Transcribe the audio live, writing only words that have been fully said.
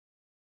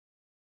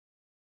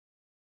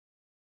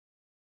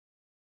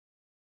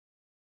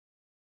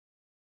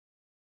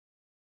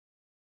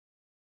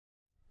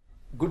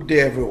Good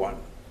day, everyone.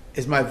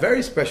 It's my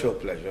very special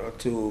pleasure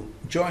to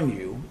join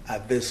you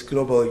at this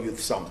Global Youth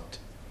Summit.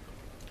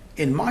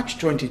 In March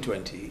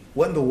 2020,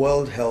 when the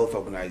World Health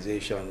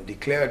Organization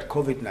declared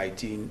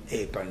COVID-19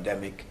 a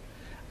pandemic,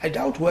 I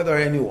doubt whether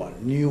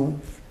anyone knew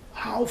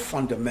how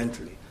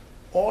fundamentally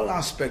all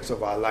aspects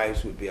of our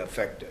lives would be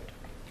affected,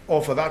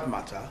 or for that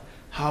matter,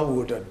 how we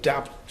would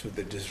adapt to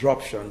the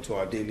disruption to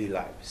our daily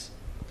lives.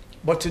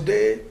 But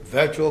today,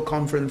 virtual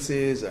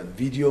conferences and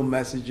video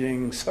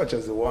messaging, such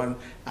as the one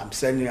I'm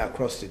sending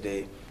across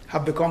today,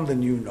 have become the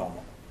new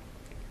normal.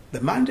 The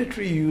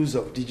mandatory use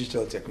of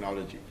digital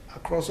technology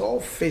across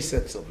all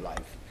facets of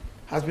life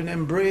has been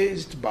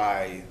embraced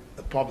by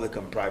the public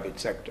and private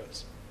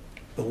sectors.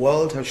 The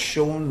world has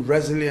shown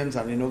resilience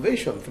and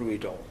innovation through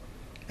it all,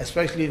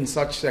 especially in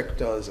such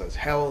sectors as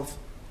health,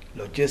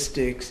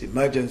 logistics,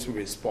 emergency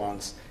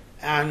response,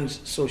 and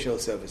social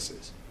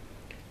services.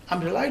 I'm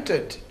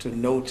delighted to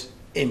note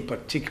in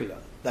particular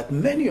that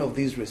many of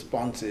these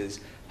responses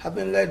have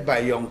been led by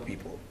young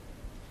people.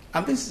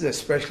 And this is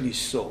especially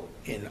so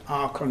in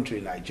our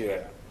country,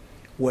 Nigeria,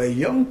 where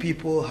young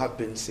people have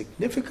been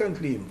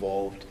significantly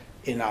involved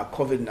in our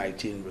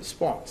COVID-19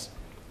 response,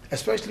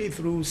 especially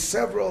through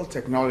several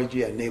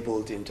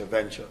technology-enabled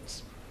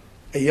interventions.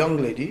 A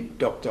young lady,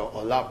 Dr.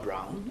 Ola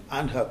Brown,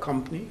 and her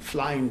company,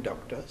 Flying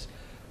Doctors,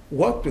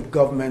 worked with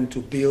government to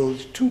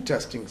build 2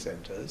 testing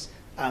centers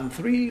and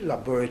 3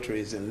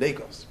 laboratories in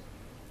Lagos.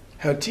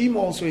 Her team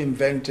also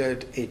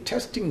invented a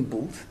testing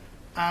booth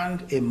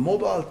and a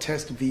mobile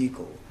test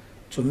vehicle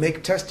to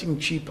make testing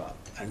cheaper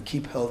and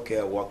keep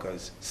healthcare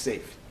workers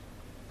safe.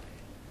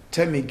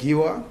 Temi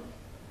Giwa,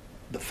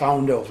 the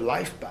founder of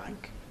LifeBank,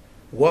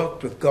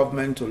 worked with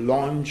government to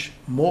launch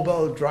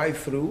mobile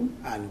drive-through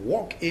and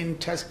walk-in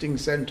testing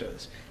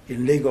centers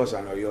in Lagos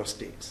and Oyo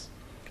states.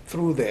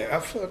 Through their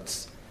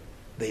efforts,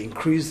 they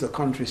increased the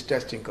country's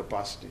testing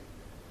capacity.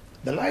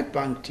 The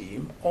LifeBank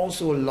team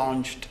also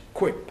launched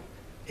QUIP,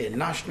 a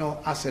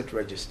national asset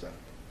register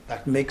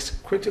that makes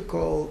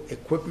critical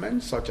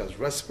equipment such as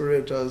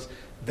respirators,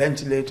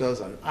 ventilators,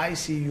 and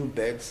ICU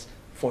beds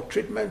for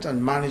treatment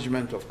and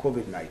management of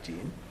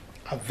COVID-19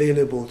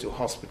 available to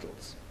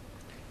hospitals.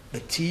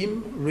 The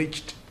team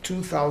reached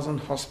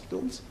 2,000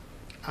 hospitals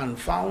and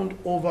found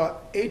over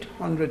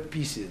 800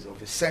 pieces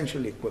of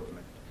essential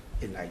equipment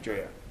in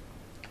Nigeria.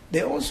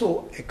 They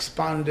also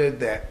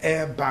expanded their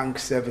air bank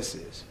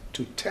services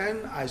to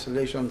 10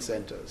 isolation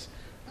centers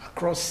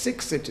across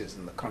 6 cities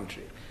in the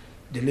country,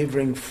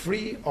 delivering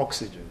free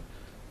oxygen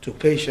to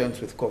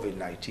patients with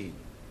COVID-19.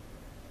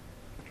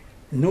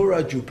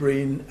 Noura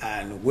Jubrin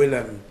and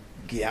Willem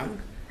Giang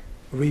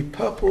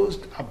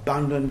repurposed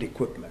abandoned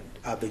equipment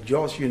at the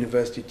Jos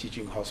University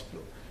Teaching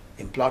Hospital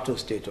in Plateau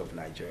State of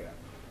Nigeria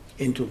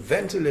into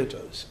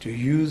ventilators to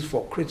use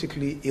for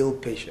critically ill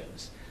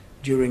patients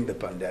during the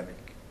pandemic.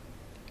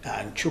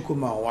 And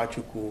Chukwuma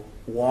Nwachukwu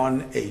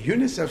won a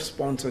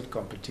UNICEF-sponsored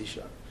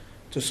competition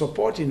to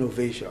support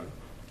innovation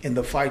in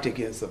the fight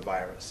against the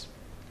virus.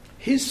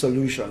 His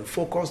solution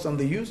focused on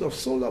the use of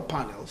solar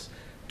panels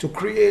to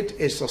create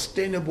a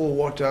sustainable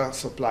water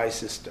supply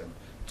system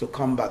to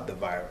combat the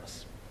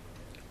virus.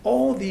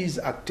 All these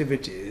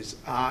activities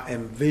are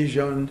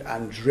envisioned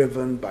and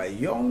driven by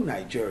young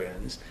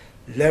Nigerians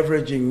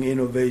leveraging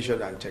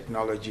innovation and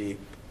technology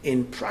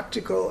in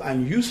practical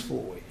and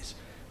useful ways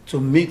to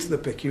meet the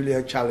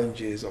peculiar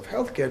challenges of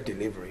healthcare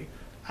delivery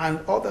and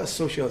other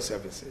social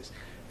services,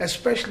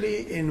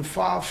 especially in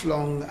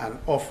far-flung and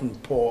often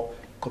poor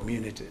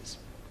communities.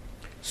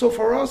 So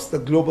for us, the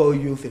Global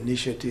Youth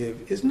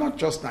Initiative is not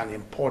just an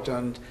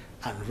important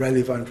and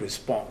relevant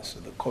response to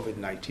the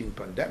COVID-19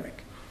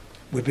 pandemic.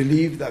 We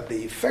believe that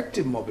the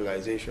effective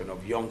mobilization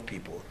of young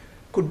people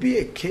could be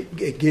a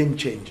game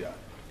changer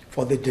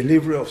for the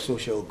delivery of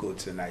social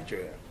goods in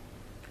Nigeria.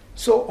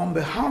 So on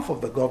behalf of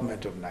the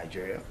government of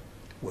Nigeria,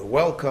 we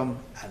welcome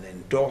and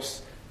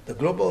endorse the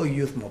Global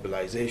Youth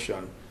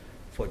Mobilization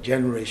for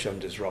Generation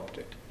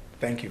Disrupted.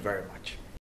 Thank you very much.